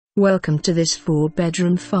Welcome to this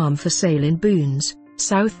 4-bedroom farm for sale in Boons,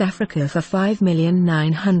 South Africa for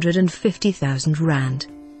R5,950,000.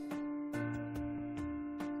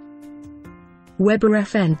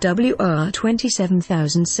 Ref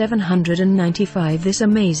NWR27795. This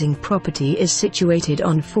amazing property is situated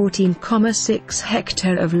on 14,6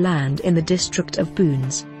 hectare of land in the district of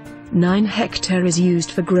Boons. 9 hectare is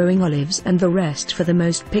used for growing olives and the rest for the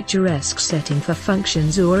most picturesque setting for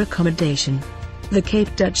functions or accommodation. The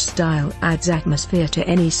Cape Dutch style adds atmosphere to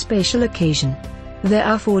any spatial occasion. There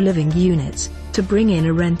are 4 living units, to bring in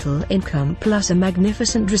a rental income plus a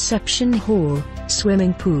magnificent reception hall,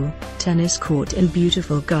 swimming pool, tennis court and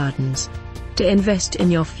beautiful gardens. To invest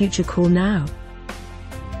in your future, call now.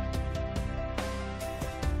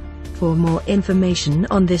 For more information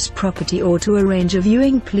on this property or to arrange a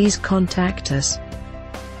viewing, please contact us.